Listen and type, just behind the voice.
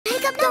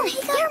hiccup, don't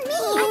hiccup. You're me. I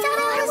thought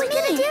I was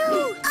gonna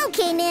do.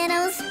 Okay,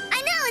 Nanos.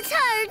 I know it's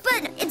hard,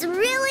 but it's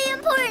really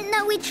important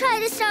that we try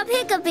to stop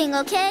hiccuping,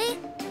 okay?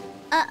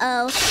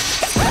 Uh-oh.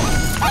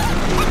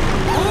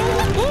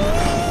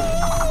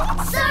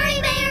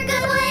 Sorry, Mayor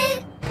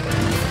Goodway.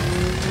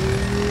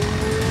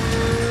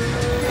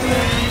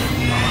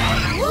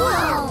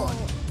 Whoa!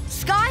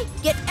 Skye,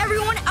 get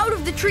everyone out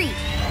of the tree.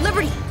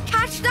 Liberty,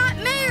 catch that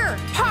mayor.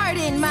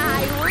 Pardon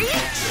my reach.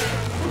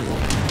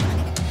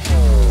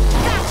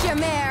 Gotcha,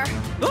 Mayor.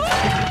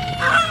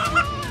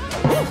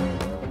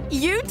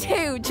 You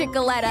too,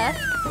 Chicoletta.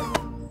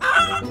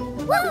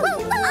 Whoa!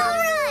 All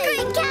right!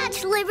 Great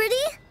catch, Liberty.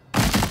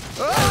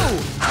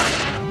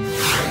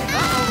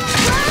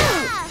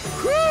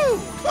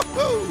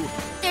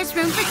 There's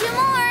room for 2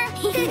 more.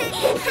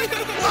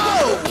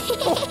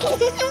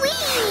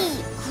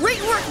 Whee!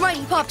 Great work,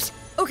 Mighty Pups.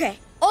 Okay,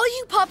 all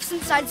you pups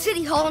inside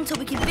City Hall until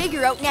we can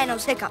figure out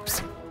Nano's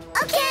hiccups.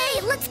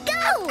 Okay, let's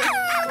go.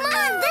 Come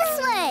on, this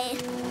way.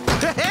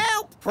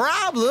 Help!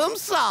 Problem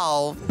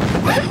solved.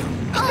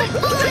 Oh,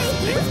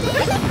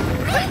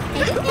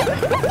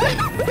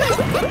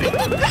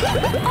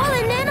 All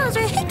the Nanos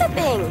are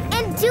hiccuping.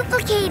 and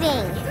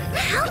duplicating.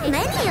 How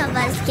many of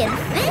us can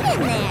fit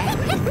in there?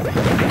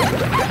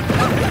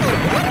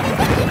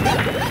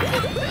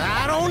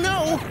 I don't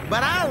know,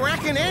 but I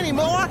reckon any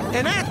more,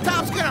 and that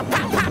top's gonna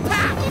pop, pop,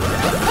 pop.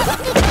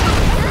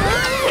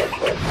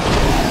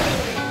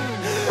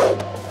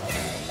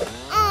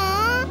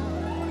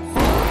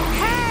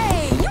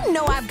 Hey, you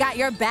know I've got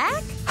your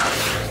back.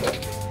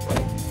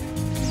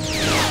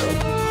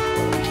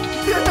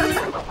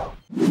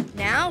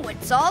 Now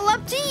it's all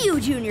up to you,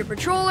 Junior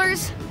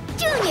Patrollers.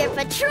 Junior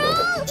Patrol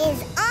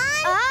is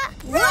on a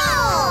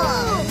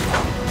roll!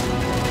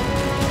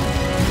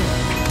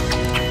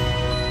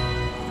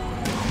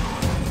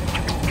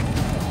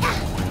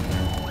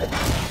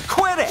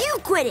 Quit it! You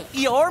quit it.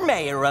 You're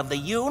mayor of the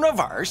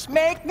universe.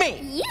 Make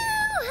me.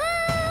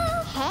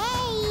 Yoo-hoo!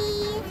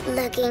 Hey,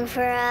 looking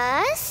for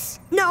us?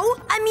 No,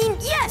 I mean,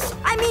 yes.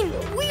 I mean,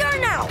 we are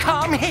now.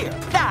 Come here.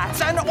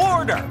 That's an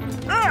order.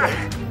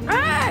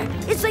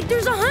 It's like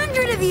there's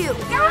 100 of you.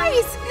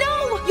 Guys,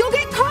 no, you'll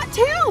get caught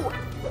too.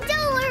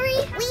 Don't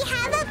worry, we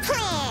have a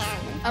plan.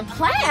 A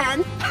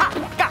plan? Ha!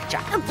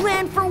 Gotcha. A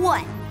plan for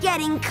what?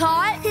 Getting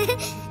caught?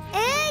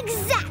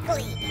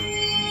 Exactly.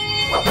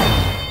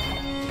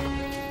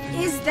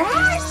 Is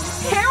that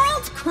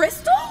Harold's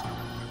crystal?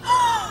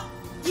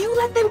 You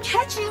let them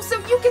catch you so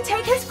you can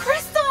take his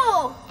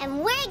crystal.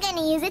 And we're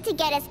gonna use it to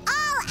get us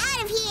all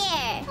out of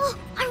here. Oh,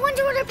 I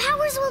wonder what our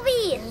powers will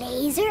be.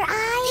 Laser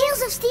eyes?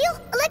 Tails of steel?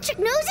 Electric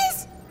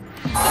noses?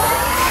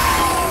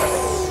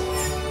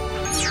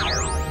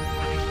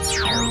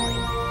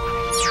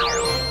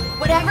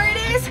 Whatever it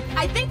is,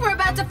 I think we're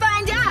about to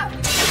find out.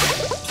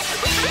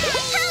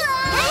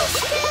 Hello! Nice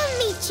to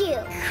meet you.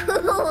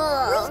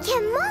 Cool. We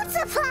can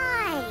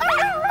multiply.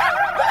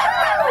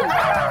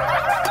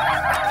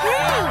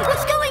 Hey,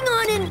 what's going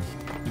on in...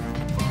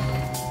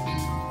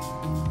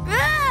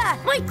 Ah,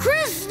 my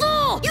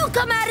crystal! You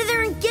come out of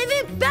there and give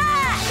it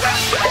back!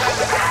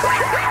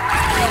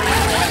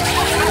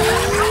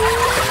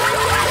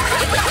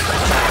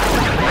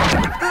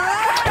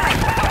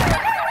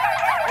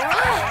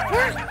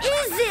 Where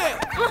is it?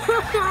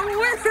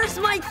 Where's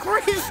my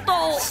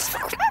crystal?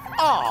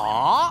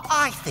 Aw,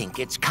 I think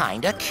it's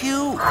kinda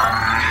cute.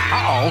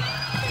 Uh-oh.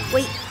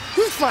 Wait,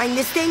 who's flying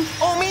this thing?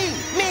 Oh, me,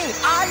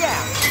 I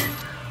am.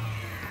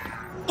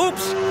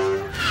 Oops.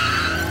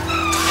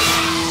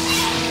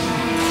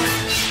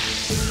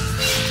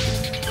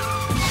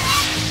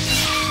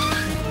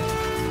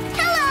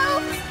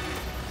 Hello!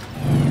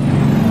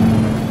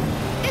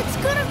 It's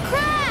gonna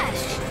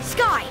crash!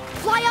 Skye,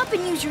 fly up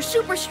and use your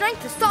super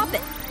strength to stop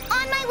it.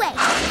 On my way.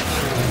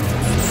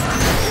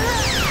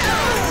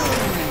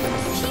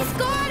 She's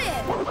got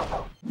it!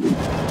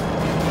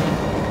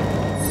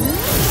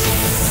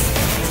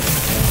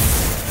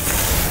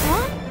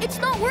 Huh? It's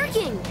not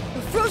working!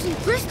 The frozen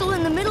crystal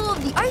in the middle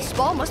of the ice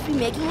ball must be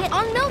making it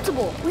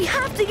unmeltable. We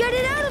have to get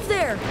it out of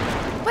there!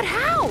 But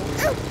how?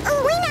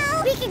 We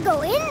know! We can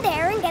go in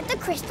there and get the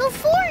crystal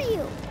for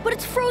you. But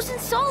it's frozen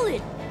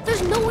solid.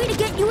 There's no way to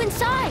get you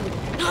inside.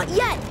 Not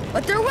yet,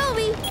 but there will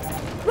be.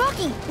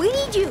 Rocky, we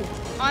need you.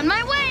 On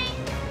my way.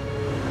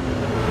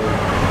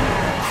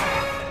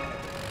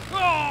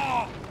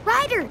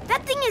 Ryder,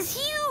 that thing is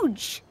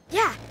huge.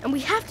 Yeah, and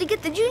we have to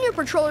get the Junior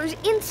Patrollers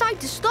inside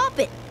to stop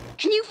it.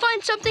 Can you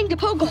find something to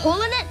poke a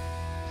hole in it?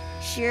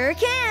 Sure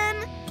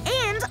can.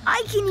 And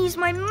I can use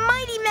my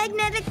mighty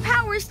magnetic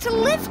powers to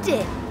lift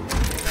it.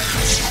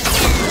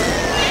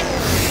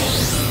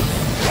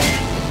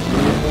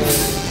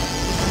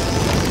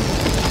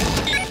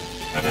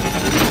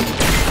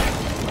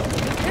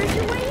 There's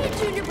your way in,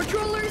 Junior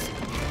Patrollers.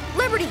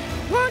 Liberty,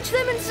 launch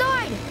them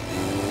inside.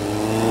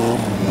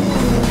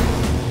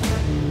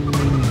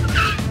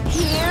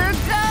 Here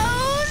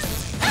goes.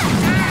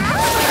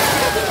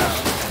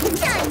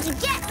 Time to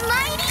get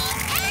mighty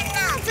and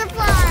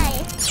multiply.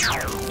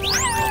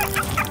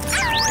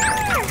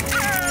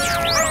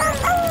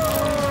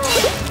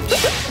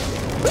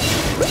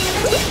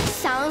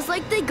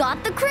 like they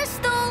got the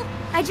crystal.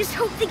 I just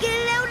hope they get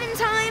it out in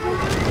time.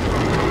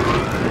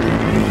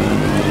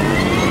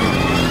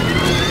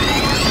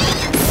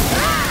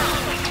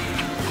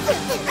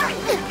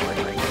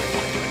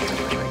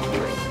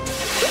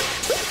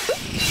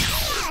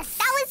 Yes!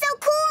 That was so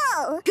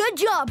cool! Good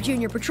job,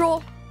 Junior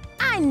Patrol.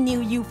 I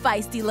knew you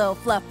feisty little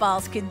fluff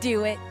balls could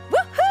do it.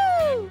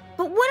 Woohoo!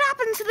 But what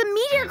happened to the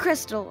meteor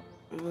crystal?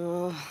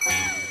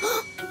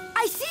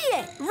 I see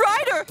it!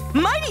 Ryder!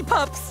 Mighty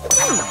Pups!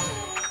 No!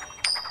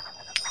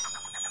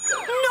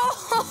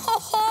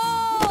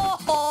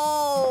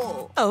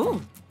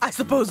 Oh, I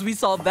suppose we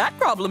solved that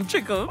problem,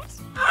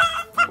 chickos.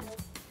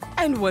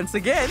 And once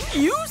again,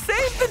 you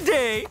saved the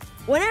day.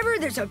 Whenever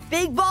there's a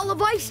big ball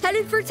of ice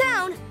headed for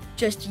town,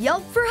 just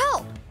yelp for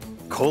help.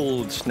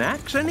 Cold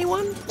snacks,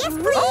 anyone? Yes,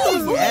 please!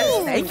 Oh,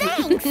 yes, thank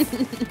you. Thanks!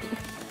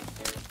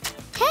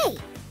 Hey,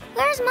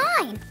 where's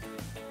mine?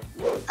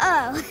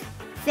 Oh,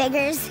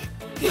 figures.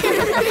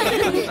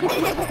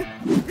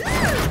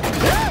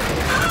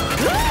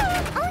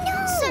 Oh no!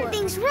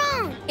 Something's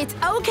wrong! It's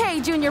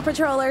okay, Junior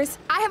Patrollers.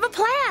 I have a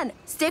plan.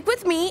 Stick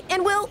with me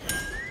and we'll...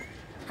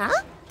 Huh?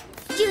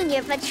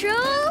 Junior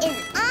Patrol is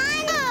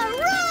on a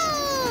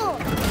roll!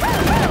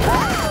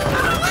 Whoa!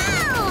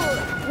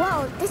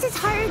 Whoa, this is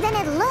harder than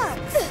it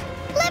looks.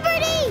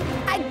 Liberty!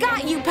 I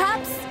got you,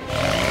 Pups.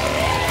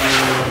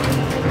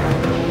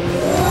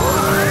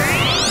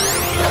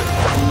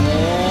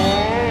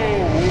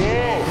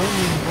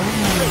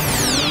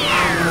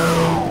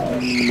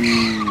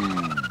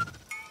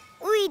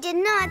 We did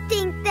not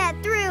think that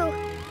through.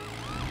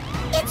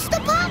 It's the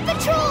PAW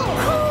Patrol!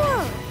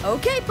 Cool!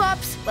 Okay,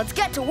 Pups, let's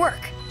get to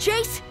work.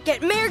 Chase,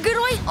 get Mayor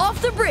Goodway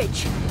off the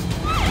bridge.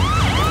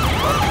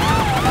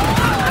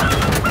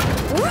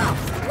 Rough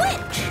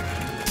winch!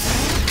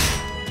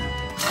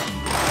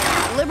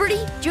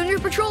 Liberty, Junior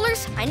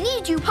Patrollers, I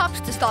need you pups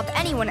to stop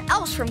anyone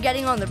else from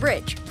getting on the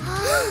bridge.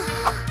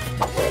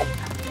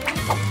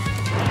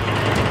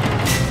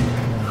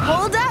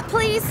 Hold up,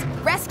 please.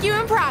 Rescue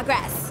in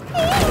progress.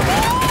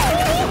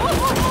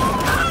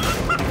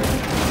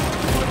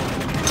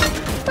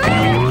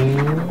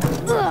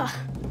 Ugh.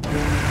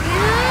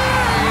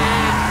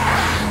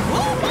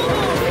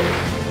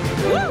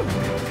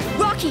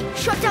 Rocky,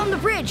 shut down the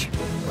bridge.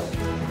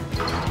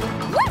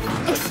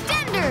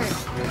 Extender!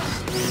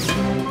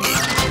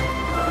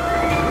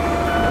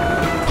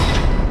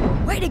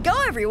 Way to go,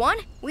 everyone.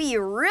 We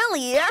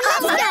really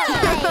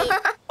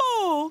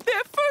Oh,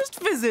 their first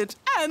visit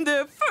and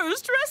their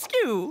first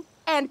rescue.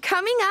 And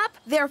coming up,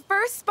 their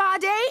first spa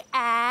day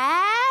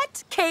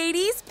at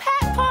Katie's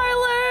Pet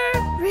Parlor.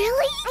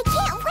 Really? I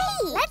can't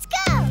wait! Let's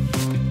go!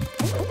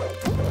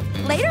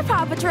 Later,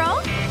 Paw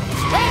Patrol.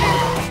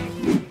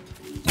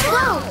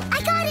 Whoa!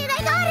 I got it!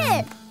 I got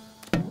it!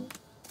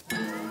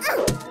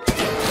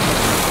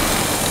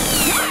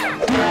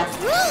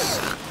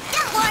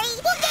 Don't worry,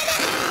 we'll get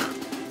it!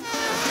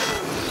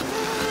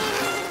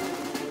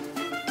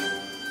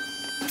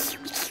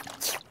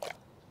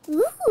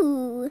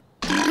 Ooh.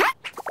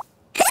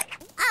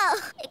 Oh,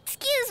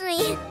 excuse me.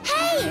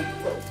 Hey!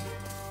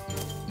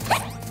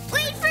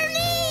 Wait for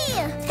me!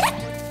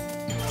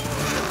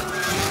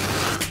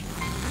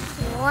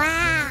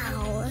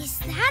 Wow. Is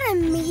that a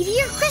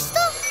meteor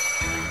crystal?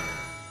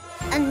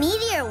 A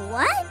meteor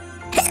what?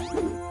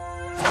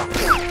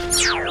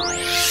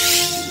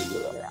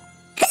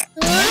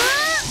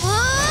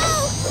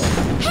 Whoa!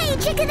 Hey,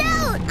 check it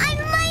out! I'm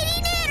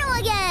Mighty Nano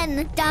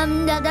again!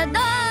 Dum da da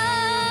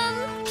dum!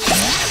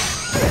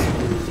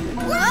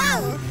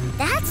 Whoa!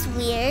 That's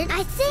weird.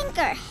 I think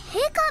our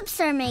hiccups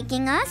are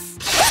making us.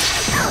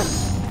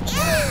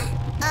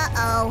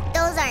 Uh-oh.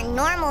 Those aren't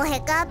normal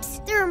hiccups.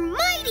 They're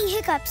mighty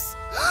hiccups.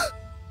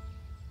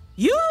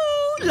 You,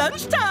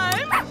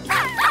 lunchtime.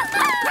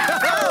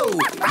 Oh,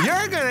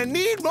 you're gonna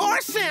need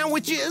more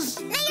sandwiches.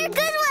 Mayor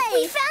Goodway!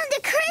 We found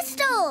a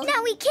crystal!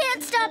 Now we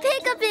can't stop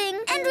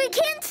hiccuping, and we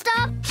can't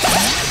stop...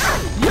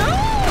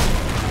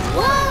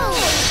 Whoa!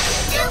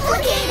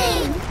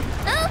 Duplicating!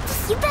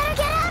 Oops! You better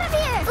get out of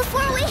here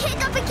before we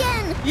hiccup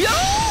again!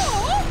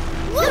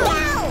 Look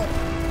out!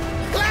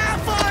 Cloud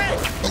for it!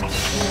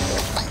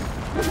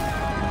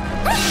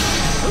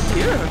 Oh,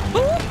 dear.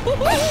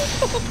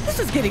 This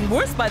is getting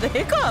worse by the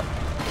hiccup.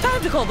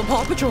 Time to call the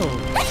Paw Patrol.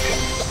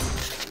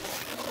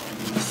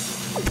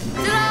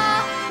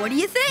 Ta-da! What do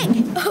you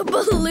think? A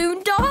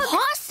balloon dog?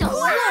 Awesome!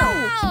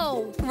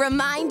 Wow!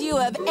 Remind you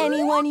of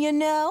anyone you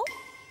know?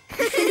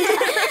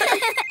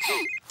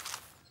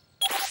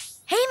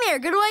 Hey, Mayor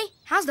Goodway,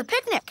 how's the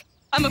picnic?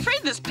 I'm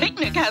afraid this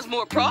picnic has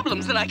more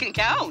problems than I can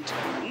count.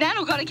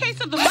 Nano got a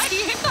case of the mighty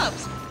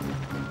hiccups.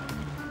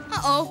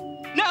 Uh-oh.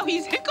 Now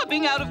he's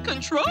hiccuping out of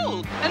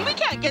control, and we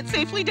can't get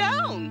safely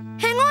down.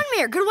 Hang on,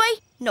 Mayor Goodway.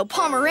 No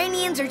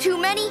Pomeranians are too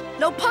many,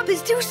 no pup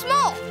is too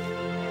small.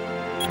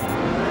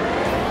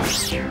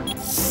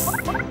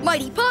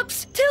 Mighty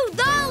Pups, to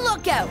the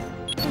lookout!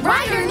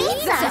 Ryder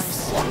needs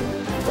us!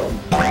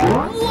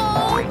 Whoa,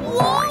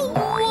 whoa,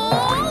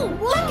 whoa!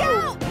 Look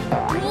out!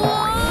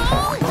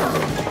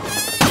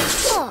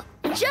 Whoa!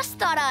 Just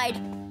thought I'd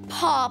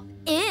paw hop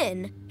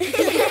in.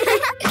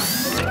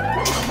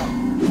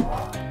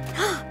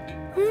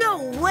 No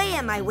way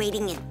am I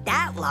waiting in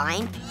that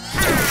line.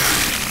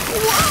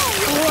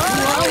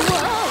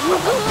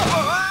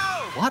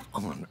 What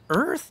on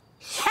earth?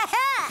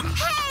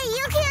 Hey,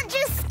 you can't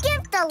just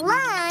skip the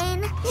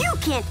line. You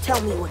can't tell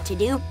me what to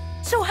do.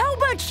 So how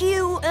about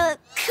you,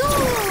 cool?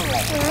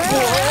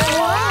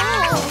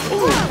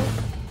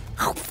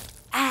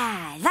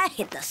 Ah, that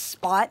hit the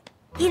spot.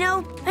 You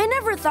know, I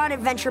never thought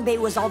Adventure Bay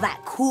was all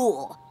that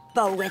cool.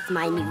 But with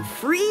my new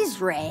freeze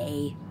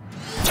ray,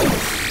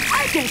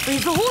 I can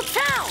freeze the whole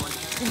town.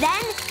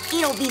 Then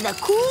it'll be the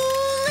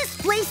coolest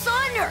place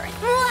on Earth.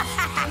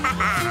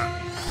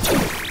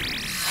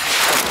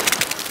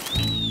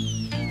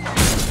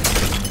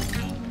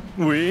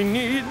 We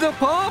need the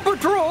Paw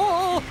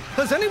Patrol!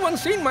 Has anyone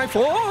seen my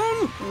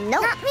phone?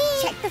 Nope. Not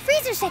me. Check the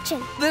freezer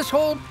section. This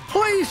whole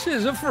place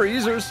is a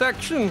freezer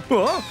section.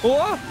 Oh,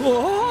 oh,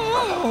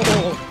 oh.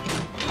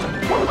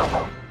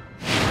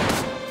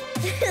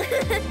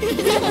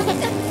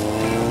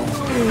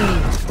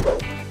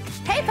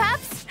 Hey,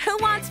 pups! Who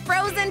wants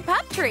frozen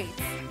pup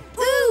treats?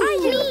 Ooh,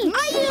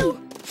 I do.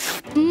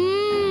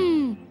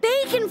 Mmm,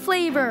 bacon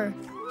flavor.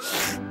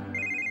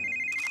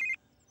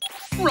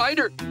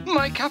 Ryder,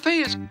 my cafe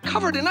is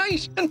covered in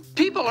ice and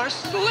people are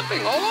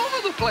slipping all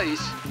over the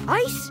place.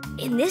 Ice?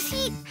 In this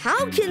heat?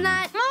 How can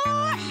that...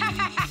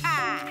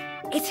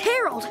 It's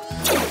Harold.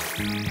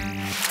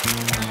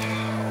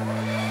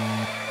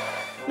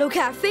 No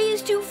cafe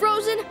is too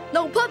frozen,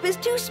 no pup is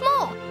too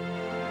small.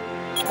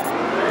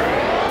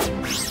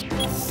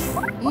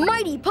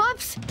 Mighty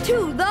Pups,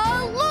 to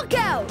the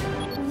lookout!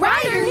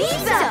 Ryder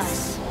needs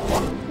us!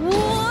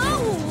 Whoa,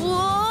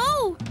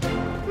 whoa!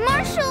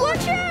 Marshall!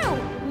 Watch out!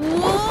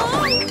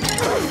 Whoa!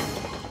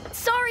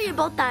 Sorry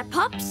about that,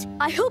 Pups.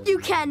 I hope you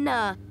can,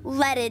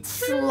 let it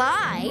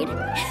slide.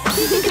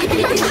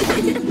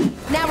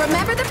 Now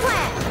remember the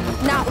plan.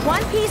 Not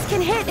one piece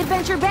can hit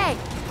Adventure Bay.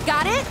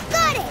 Got it?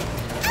 Got it.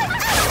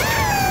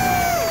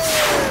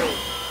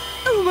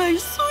 Oh, my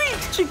sweet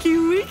Chicky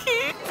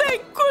Wicky.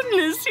 Thank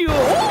goodness you.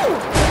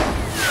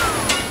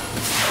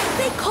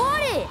 They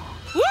caught it!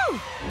 Woo!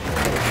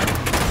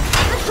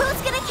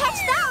 Who's gonna catch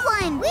that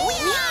one? We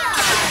are!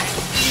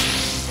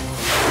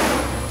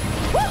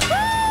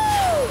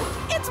 Woohoo!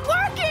 It's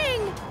working!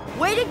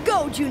 Way to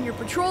go, Junior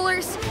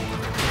Patrollers.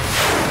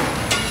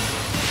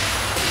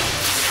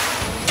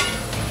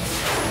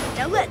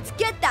 Now let's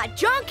get that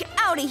junk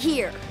out of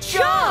here.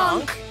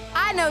 Junk?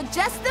 I know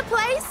just the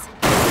place.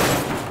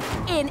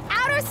 In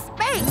outer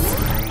space.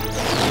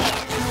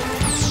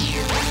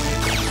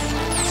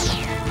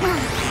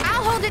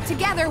 I'll hold it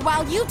together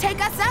while you take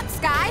us up,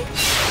 Skye.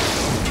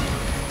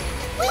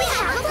 We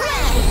have a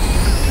plan.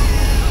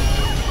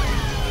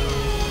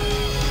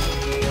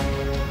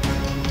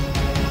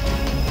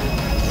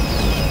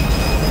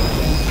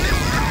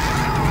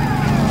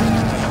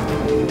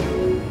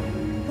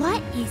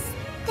 What is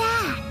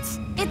that?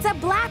 It's a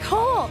black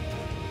hole.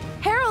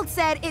 Harold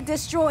said it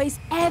destroys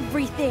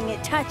everything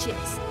it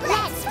touches.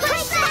 Let's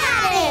push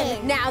that at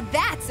it. Now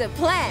that's a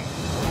plan.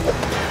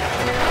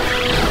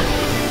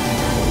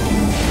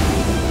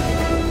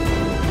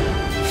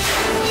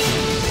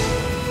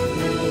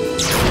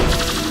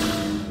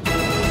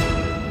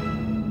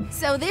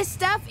 So this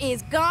stuff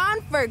is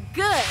gone for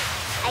good.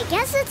 I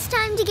guess it's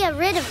time to get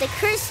rid of the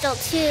crystal,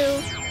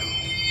 too.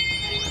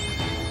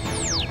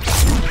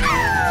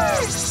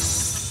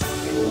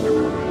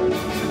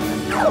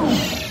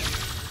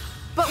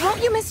 But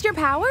won't you miss your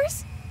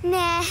powers?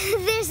 Nah,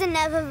 there's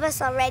enough of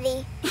us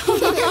already.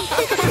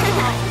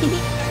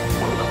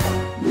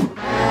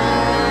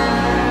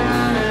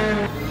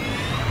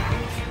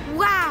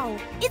 Wow,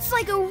 it's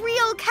like a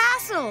real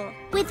castle.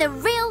 With a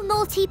real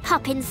naughty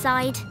pup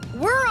inside.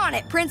 We're on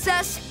it,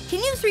 Princess. Can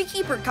you three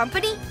keep her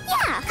company?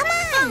 Yeah, come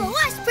on! Follow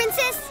us,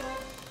 Princess!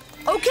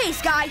 Okay,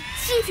 Skye,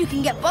 see if you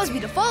can get Busby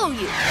to follow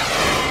you.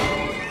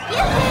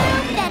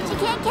 Yoo-hoo! Bet you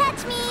can't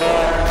catch me!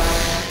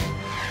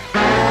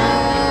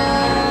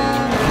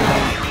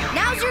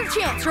 Now's your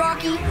chance,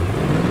 Rocky.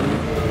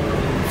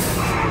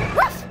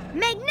 Woof!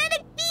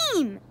 Magnetic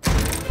beam!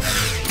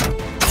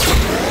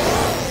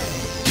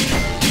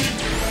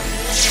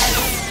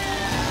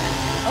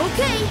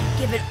 Okay,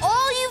 give it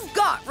all you've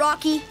got,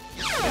 Rocky.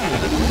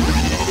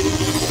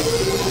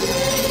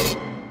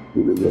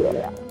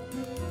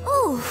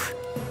 Ooh,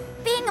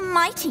 being a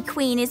mighty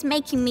queen is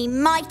making me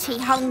mighty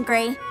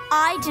hungry.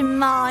 I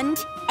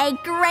demand a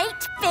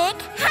great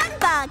big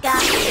hamburger.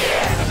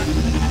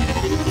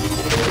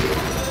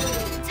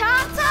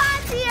 Ta-ta,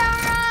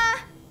 Tiara!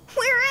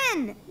 We're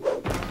in!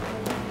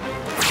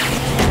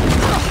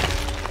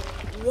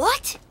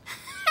 What?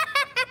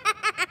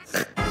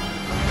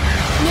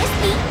 Missed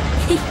me.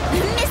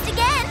 Missed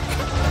again.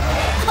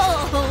 Oh,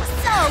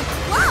 so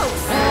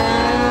close.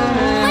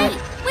 Wait,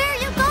 where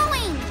are you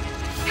going?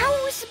 How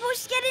are we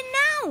supposed to get in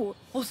now?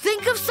 Well,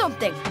 think of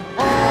something.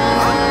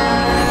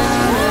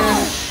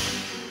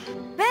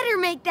 Better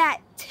make that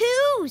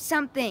 2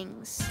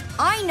 somethings.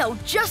 I know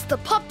just the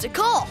pup to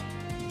call.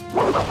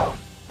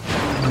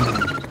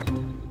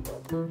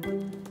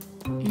 You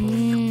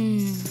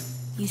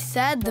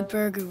said the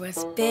burger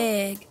was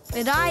big,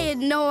 but I had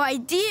no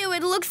idea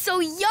it looked so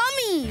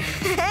yummy.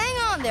 Hang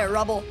on there,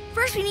 Rubble.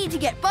 First, we need to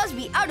get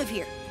Busby out of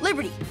here.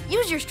 Liberty,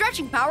 use your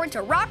stretching power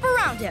to wrap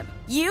around him.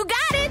 You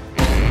got it!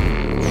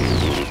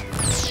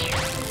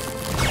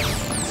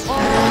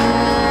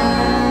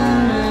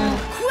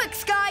 Quick,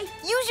 Skye,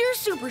 use your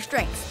super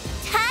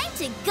strength. Time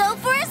to go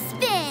for a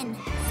spin.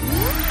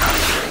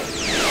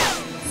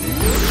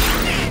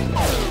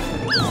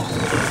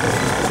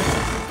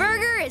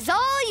 Burger is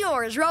all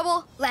yours,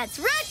 Rubble. Let's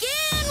rock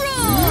and roll!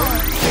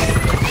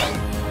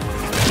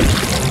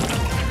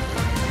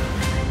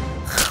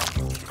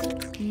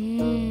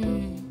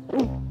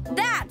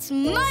 That's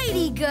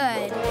mighty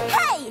good.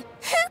 Hey,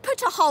 who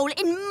put a hole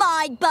in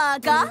my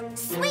burger?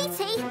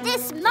 Sweetie,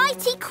 this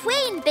mighty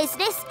queen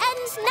business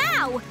ends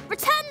now.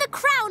 Return the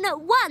crown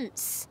at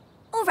once.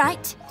 All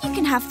right, you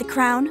can have the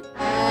crown. Go,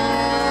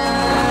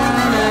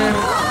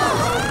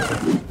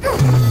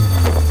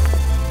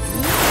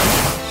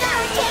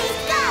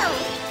 Chase, go!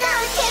 Go,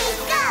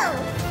 Chase, go!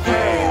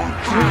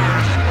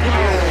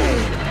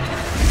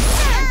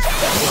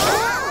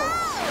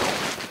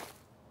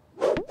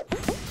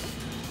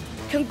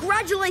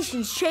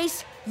 Congratulations,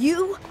 Chase.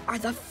 You are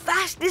the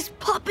fastest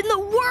pup in the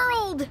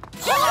world. Way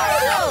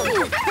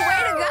to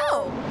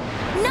go!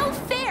 No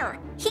fair.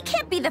 He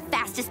can't be the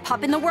fastest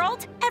pup in the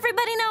world.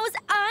 Everybody knows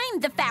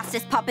I'm the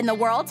fastest pup in the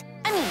world.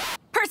 I mean,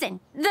 person.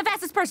 The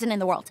fastest person in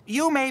the world.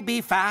 You may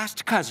be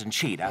fast, Cousin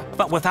Cheetah,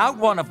 but without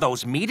one of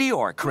those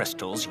meteor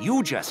crystals,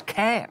 you just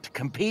can't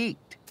compete.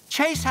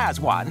 Chase has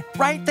one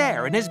right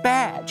there in his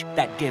badge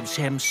that gives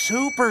him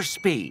super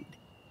speed.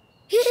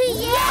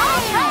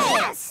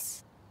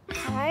 Yes!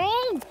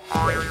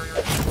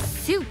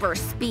 Super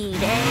speed,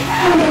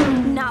 eh?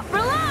 Not for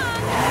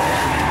long.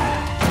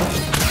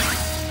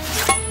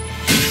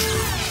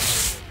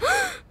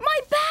 My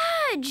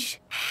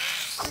badge!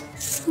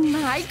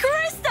 My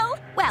crystal!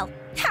 Well,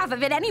 half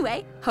of it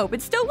anyway. Hope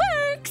it still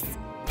works.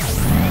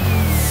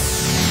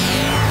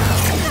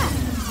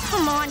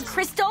 Come on,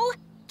 Crystal.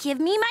 Give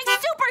me my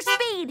super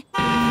speed.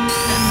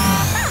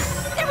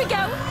 There we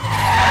go.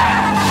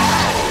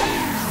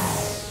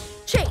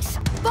 Chase,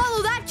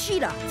 follow that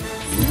cheetah.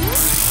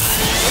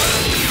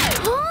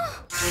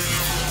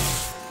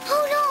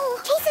 Oh no!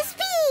 Chase's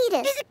speed!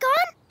 Is it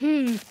gone?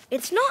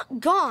 It's not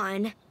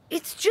gone.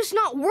 It's just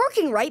not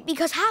working right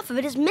because half of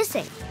it is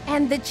missing.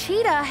 And the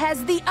cheetah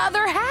has the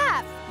other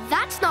half.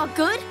 That's not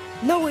good.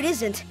 No, it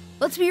isn't.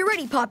 Let's be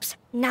ready, pups.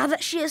 Now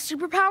that she has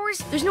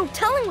superpowers, there's no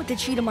telling what the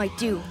cheetah might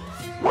do.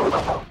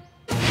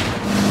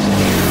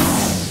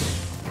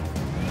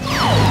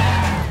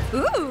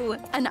 Ooh,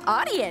 an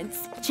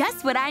audience.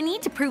 Just what I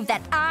need to prove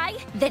that I,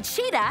 the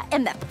cheetah,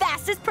 am the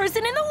fastest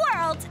person in the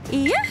world.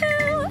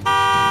 Yoo-hoo!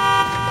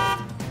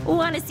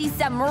 Want to see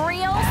some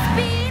real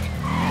speed?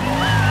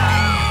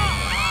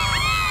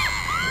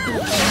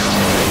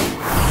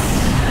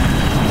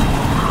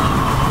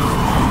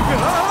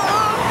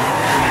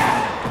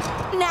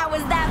 Now,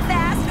 was that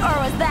fast or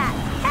was that?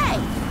 Hey,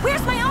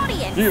 where's my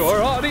audience?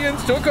 Your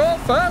audience took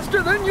off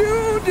faster than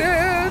you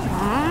did.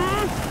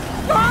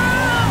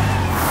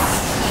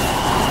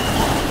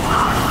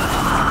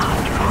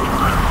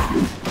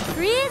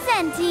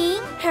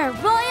 Presenting Her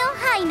Royal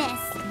Highness,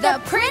 The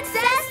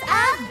Princess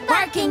of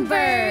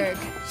Barkingburg.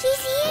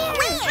 She's here!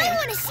 Wait, I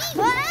want to see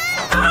her!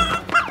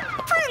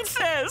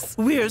 Princess!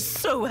 We're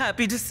so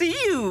happy to see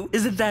you.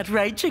 Isn't that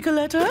right,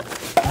 Chicoletta?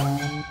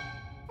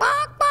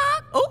 Bark,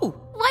 bark! Oh!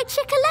 Why,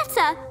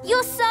 Chicoletta,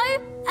 you're so,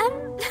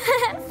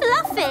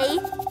 fluffy.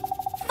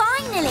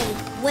 Finally,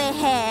 we're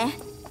here.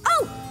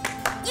 Oh,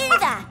 you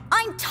there.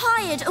 I'm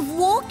tired of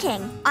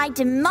walking. I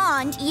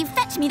demand you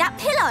fetch me that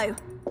pillow.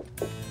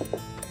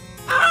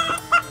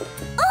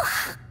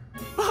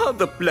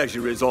 The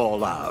pleasure is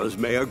all ours,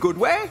 Mayor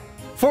Goodway,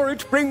 for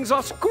it brings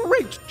us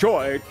great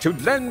joy to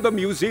lend the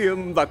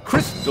museum the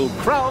Crystal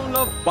Crown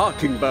of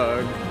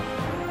Barkingburg.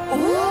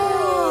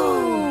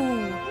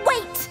 Ooh!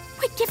 Wait,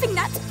 we're giving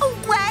that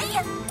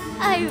away?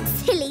 Oh,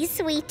 silly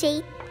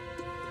sweetie.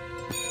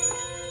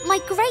 My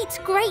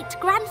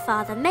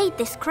great-great-grandfather made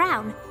this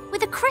crown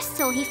with a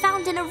crystal he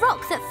found in a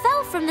rock that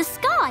fell from the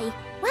sky.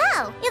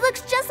 Wow, it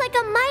looks just like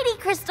a mighty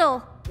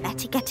crystal.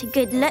 Better get a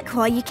good look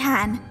while you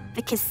can,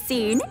 because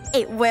soon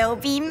it will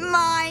be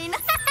mine.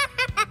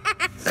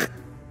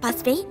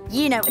 Busby,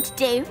 you know what to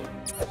do.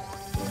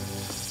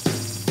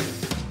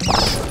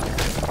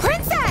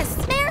 Princess!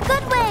 Mayor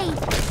Goodway!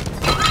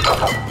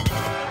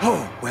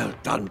 Oh, well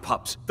done,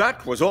 pups.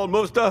 That was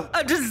almost a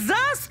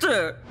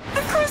disaster!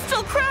 The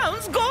crystal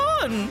crown's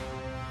gone!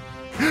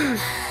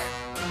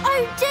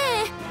 Oh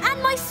dear,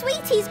 and my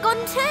sweetie's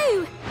gone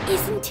too.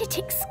 Isn't it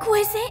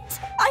exquisite?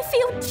 I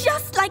feel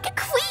just like a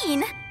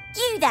queen.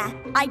 You there,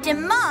 I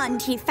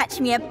demand you fetch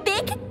me a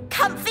big,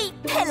 comfy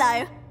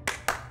pillow.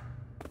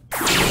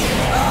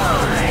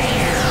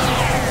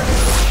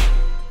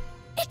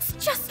 It's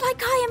just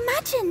like I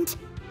imagined.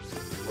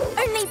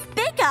 Only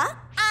bigger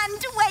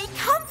and way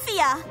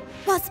comfier.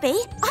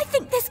 Busby, I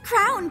think this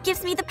crown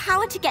gives me the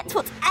power to get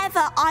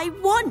whatever I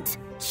want,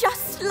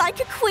 just like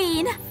a queen.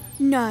 queen.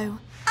 No,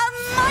 a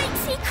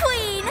mighty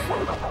queen.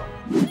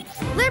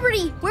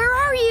 Liberty, where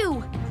are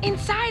you?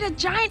 Inside a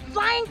giant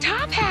flying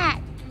top hat.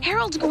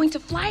 Harold's going to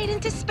fly it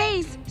into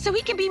space so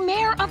he can be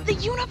mayor of the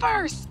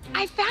universe.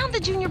 I found the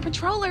junior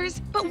patrollers,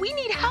 but we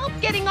need help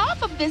getting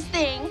off of this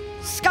thing.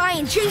 Skye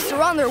and Chase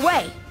are on their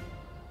way.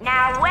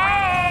 Now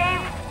wave!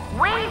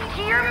 Wave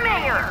to your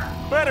mayor!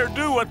 Better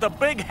do what the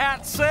big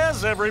hat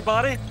says,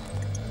 everybody.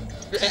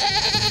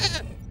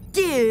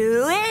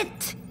 Do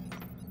it!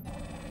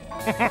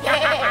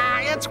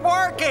 It's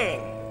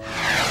working!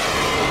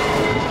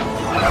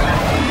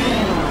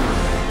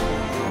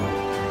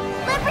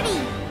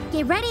 Liberty,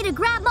 get ready to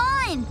grab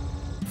on.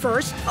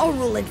 First, I'll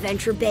rule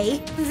Adventure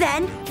Bay,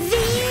 then the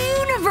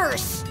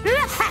universe!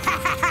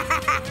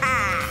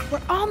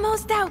 We're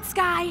almost out,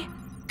 Skye.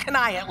 Can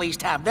I at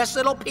least have this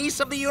little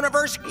piece of the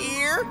universe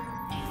here?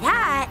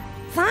 That?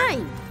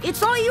 Fine.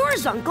 It's all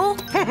yours, Uncle.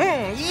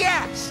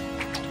 Yes!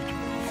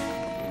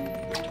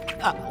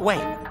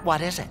 Wait, what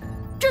is it?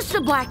 Just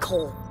a black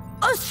hole.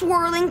 A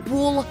swirling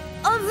pool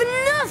of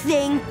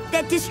nothing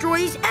that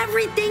destroys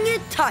everything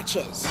it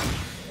touches.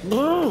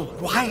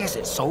 Why is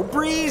it so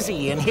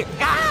breezy in here?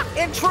 Ah!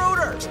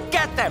 Intruders!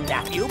 Get them,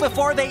 nephew,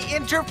 before they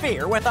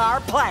interfere with our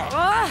plan.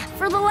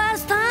 For the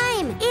last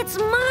time, it's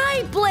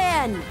my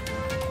plan.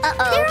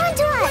 Uh-oh. They're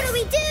onto us. What do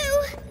we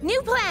do?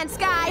 New plan,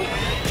 Skye.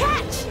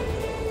 Catch!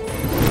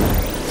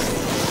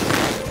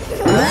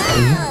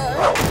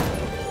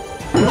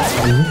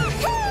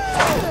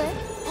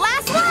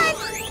 Last one!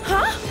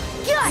 Huh?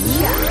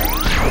 Gotcha!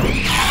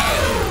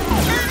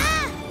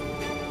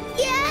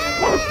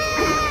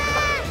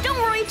 Don't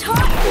worry,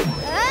 Top.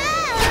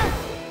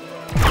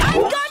 I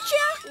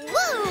gotcha!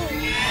 Woo!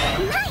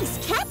 Nice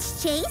catch,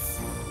 Chase.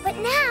 But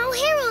now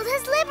Harold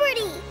has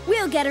Liberty.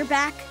 We'll get her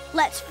back.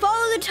 Let's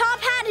follow the top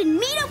hat and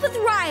meet up with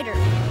Ryder.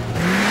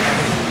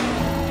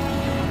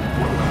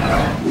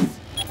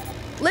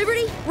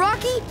 Liberty,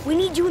 Rocky, we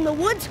need you in the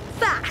woods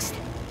fast.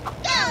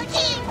 Go,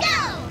 team,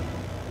 go!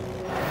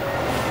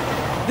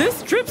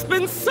 This trip's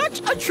been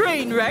such a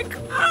train wreck.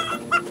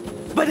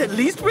 But at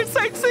least we're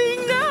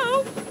sightseeing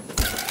now.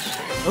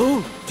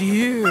 Oh,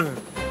 dear.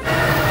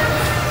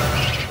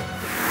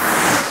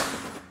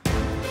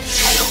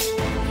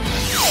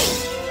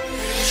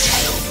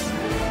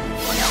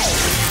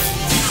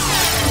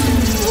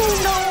 Oh,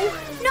 no,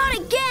 not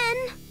again.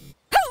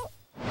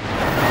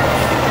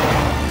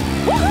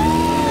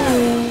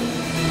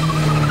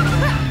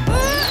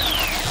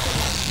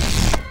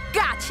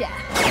 Gotcha!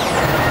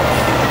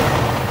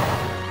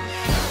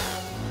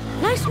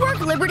 Nice work,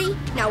 Liberty.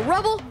 Now,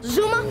 Rubble,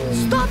 Zuma,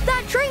 stop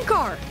that train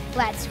car.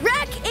 Let's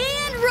wreck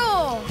and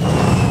roll.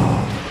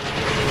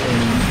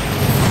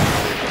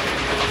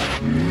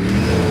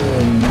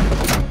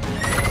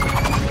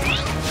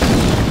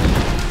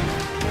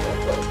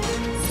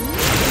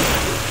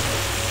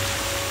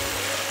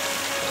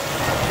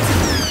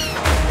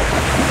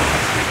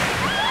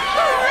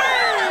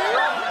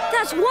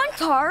 That's one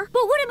car,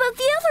 but what about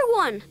the other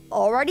one?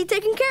 Already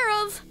taken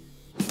care of.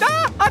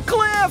 Ah, a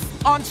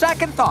cliff! On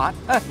second thought,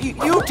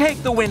 you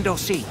take the window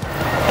seat.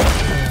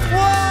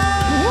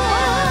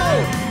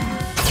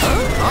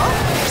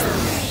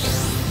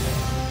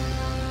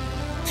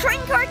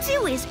 Train car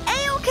 2 is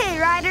A-OK,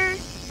 Ryder.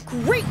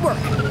 Great work.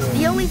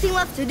 The only thing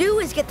left to do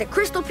is get the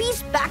crystal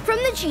piece back from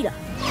the cheetah.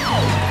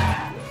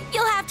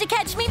 You'll have to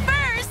catch me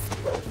first.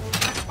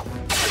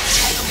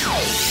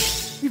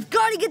 You've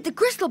got to get the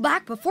crystal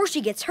back before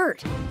she gets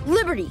hurt.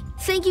 Liberty,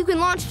 think you can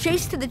launch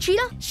Chase to the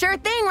cheetah? Sure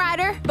thing,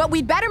 Ryder, but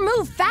we better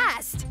move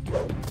fast.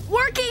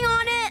 Working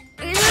on it.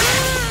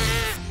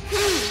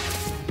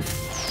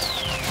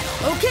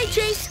 Okay,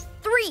 Chase.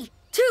 3,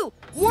 2,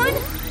 1, go!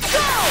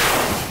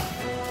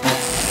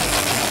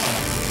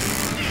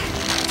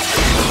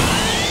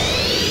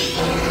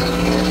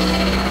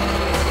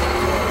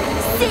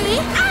 See?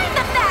 I'm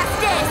the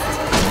fastest!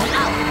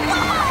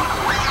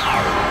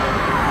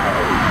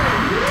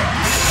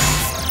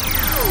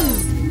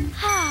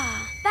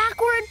 Back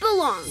where it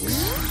belongs.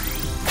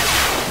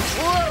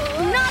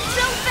 Whoa, not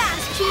so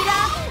fast,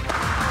 cheetah!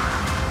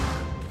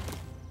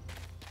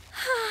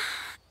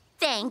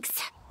 Thanks,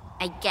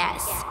 I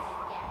guess.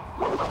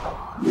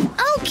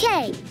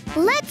 Okay,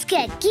 let's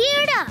get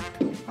geared up.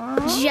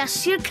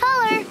 Just your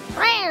color.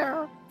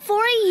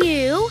 For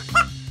you.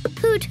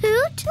 Hoot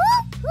hoot.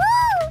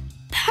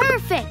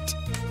 Perfect.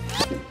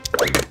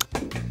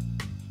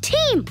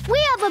 Team, we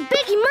have a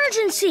big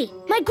emergency.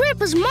 My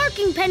grandpa's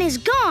marking pen is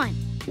gone.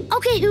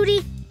 Okay,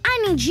 Hootie, I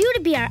need you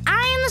to be our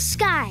eye in the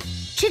sky.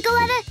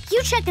 Chickaletta,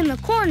 you check in the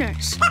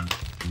corners.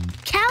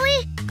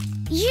 Callie,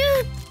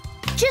 you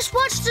just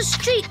watch the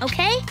street,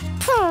 okay?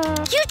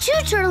 You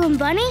too, Turtle and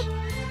Bunny.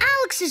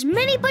 Alex's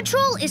mini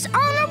patrol is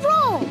on a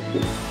roll.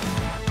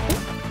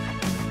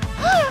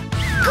 Go,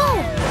 go,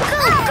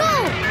 go!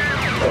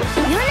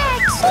 You're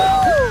next.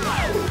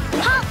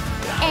 Hop,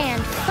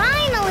 and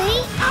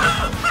finally...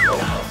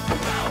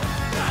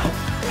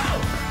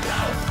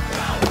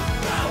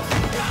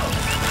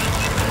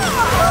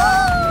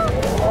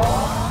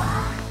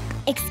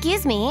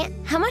 Excuse me,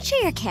 how much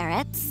are your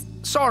carrots?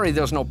 Sorry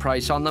there's no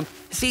price on them.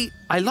 See,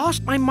 I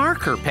lost my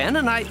marker pen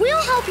and I...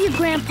 We'll help you,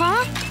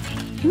 Grandpa.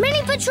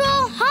 Mini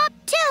Patrol, hop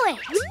to it.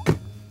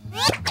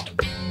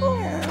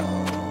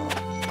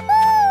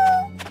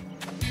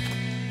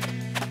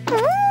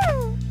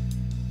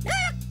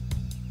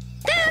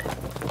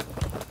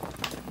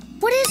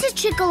 What is it,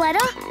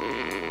 Chicoletta?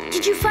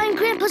 Did you find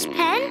Grandpa's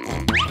pen?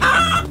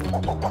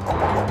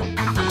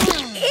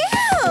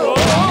 Ew!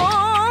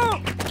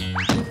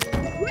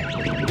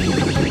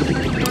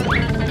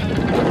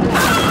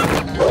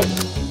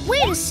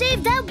 Way to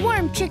save that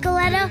worm,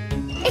 Chicoletta.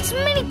 It's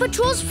Mini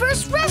Patrol's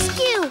first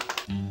rescue.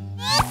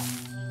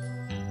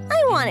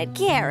 I wanted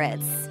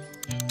carrots.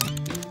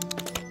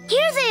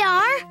 Here they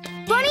are.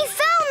 Bunny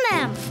found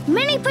them.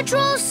 Mini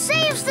Patrol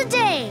saves the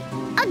day.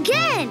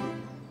 Again.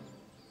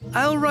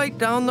 I'll write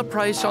down the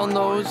price on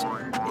those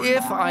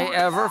if I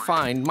ever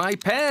find my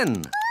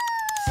pen.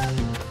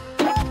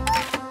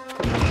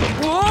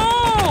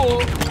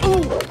 Whoa!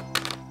 Ooh.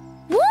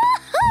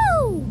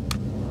 Woohoo!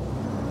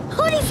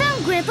 Hootie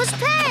found Grandpa's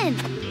pen.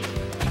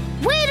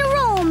 Way to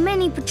roll,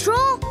 Mini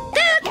Patrol.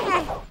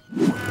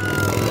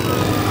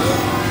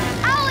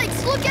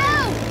 Alex, look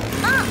out!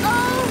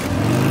 Uh-oh!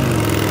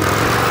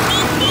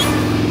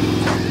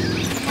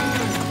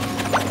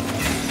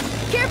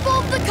 Careful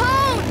of the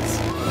cones!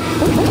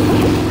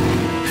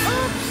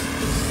 Oops,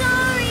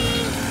 sorry.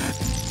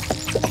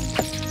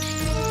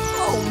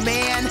 Oh,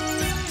 man.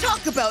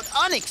 Talk about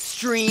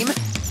unextreme.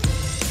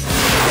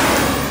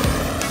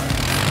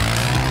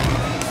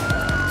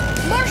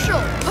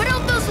 Marshall, put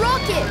out those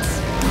rockets!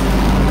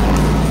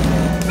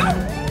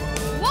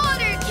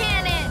 Water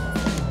cannon!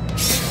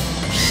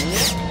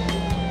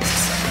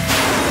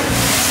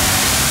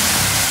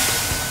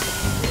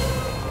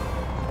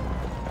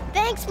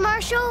 Thanks,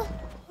 Marshall.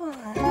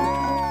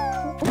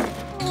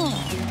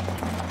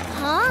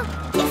 Huh?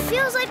 It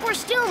feels like we're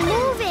still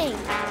moving.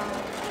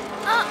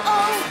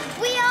 Uh-oh,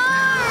 we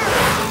are!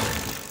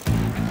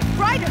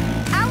 Ryder,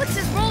 Alex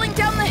is rolling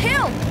down the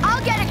hill.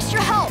 I'll get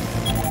extra help.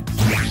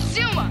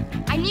 Zuma,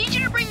 I need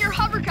you to bring your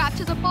hovercraft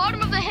to the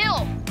bottom of the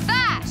hill.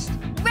 Fast!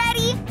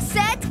 Ready,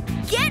 set,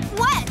 get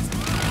wet!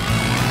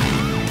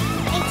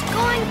 It's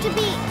going to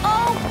be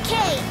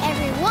okay,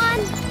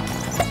 everyone.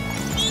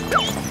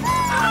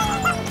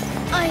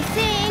 I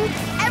think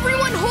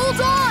everyone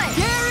hold on!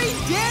 Daring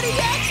Danny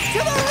X to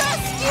the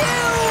rescue!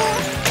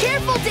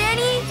 Careful,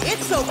 Danny!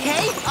 It's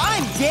okay,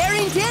 I'm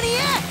Daring Danny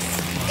X!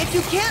 If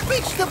you can't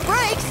reach the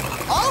brakes,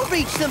 I'll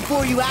reach them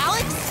for you,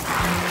 Alex!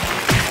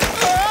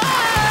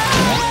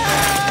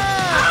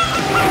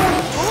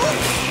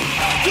 Oops!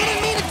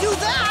 Didn't mean to do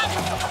that!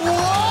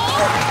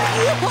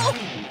 Whoa!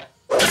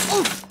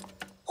 Oof.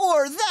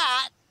 Or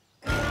that!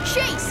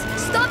 Chase,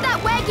 stop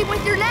that wagon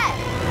with your net!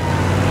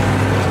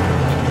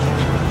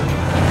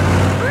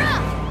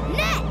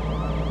 Net!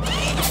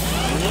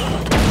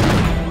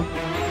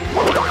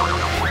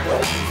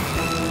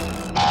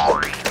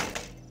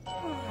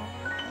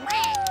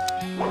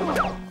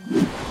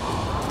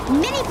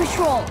 Mini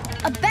Patrol,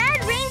 a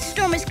bad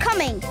rainstorm is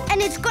coming,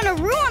 and it's gonna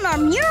ruin our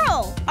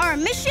mural. Our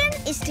mission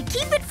is to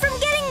keep it from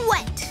getting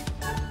wet.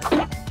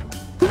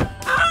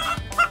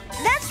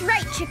 That's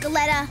right,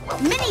 Chicoletta.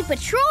 Mini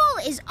Patrol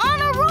is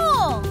on a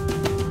roll.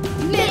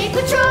 Mini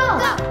Patrol!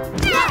 Go!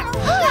 Go!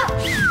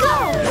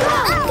 Go!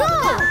 Go! Go!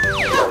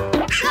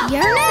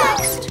 You're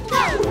next.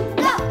 Go!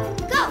 Go!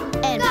 Go!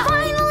 And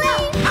finally, go!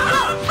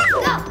 Go!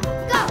 Go!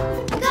 Go!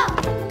 Go! Go!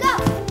 Go!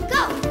 Go! Go!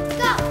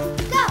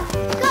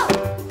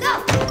 Go! Go!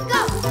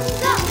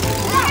 Go!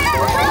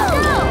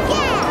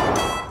 Yeah!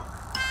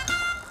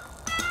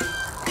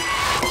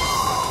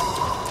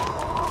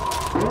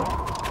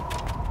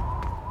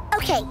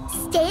 Okay,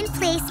 stay in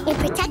place and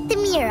protect the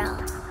mural.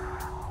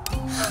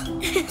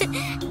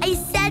 I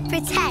said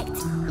protect,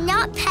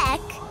 not peck.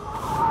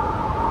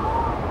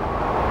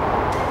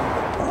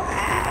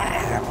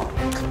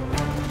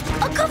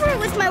 I'll cover it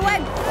with my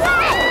web.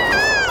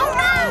 Oh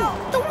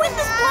no! The wind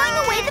is blowing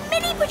away the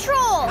Mini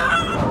Patrol!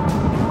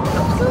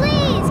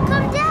 Please,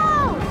 come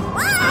down!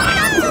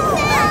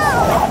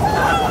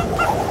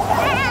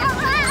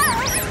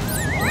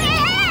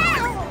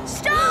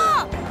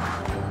 Stop!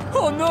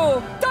 Oh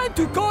no! Time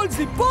to call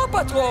the PAW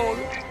Patrol!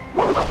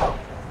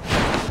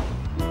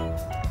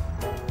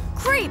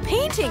 Great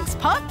paintings,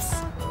 pups!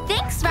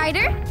 Thanks,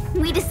 Ryder.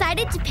 We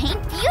decided to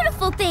paint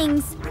beautiful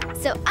things.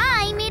 So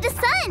I made a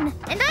sun,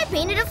 and I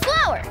painted a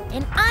flower,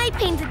 and I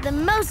painted the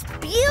most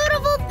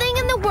beautiful thing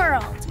in the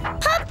world.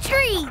 Pup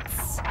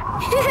treats!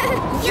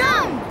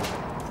 Yum!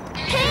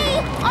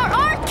 Hey, our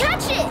art,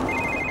 catch it!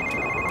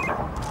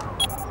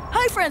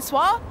 Hi,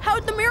 Francois.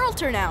 How'd the mural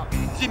turn out?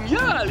 The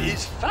mural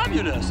is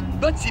fabulous,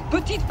 but the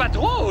Petite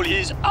Patrol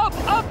is up,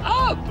 up,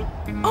 up!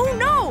 Oh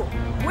no!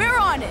 We're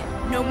on it.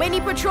 No Mini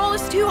Patrol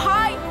is too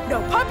high,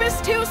 no pup is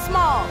too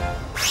small.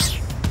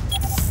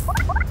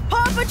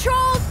 Paw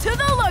Patrol to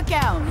the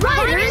lookout!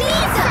 Ryder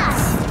needs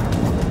us!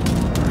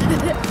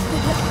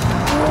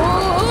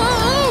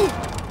 Whoa!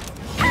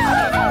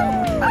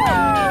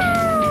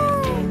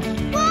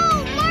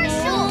 Whoa,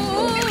 Marshall!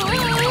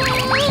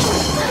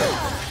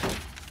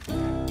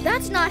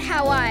 That's not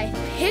how I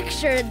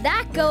pictured started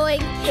that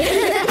going.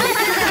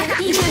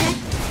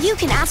 You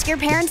can ask your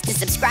parents to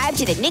subscribe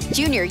to the Nick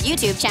Jr.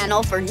 YouTube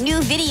channel for new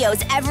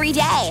videos every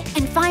day.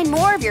 And find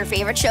more of your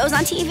favorite shows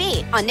on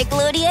TV on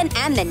Nickelodeon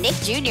and the Nick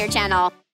Jr. channel.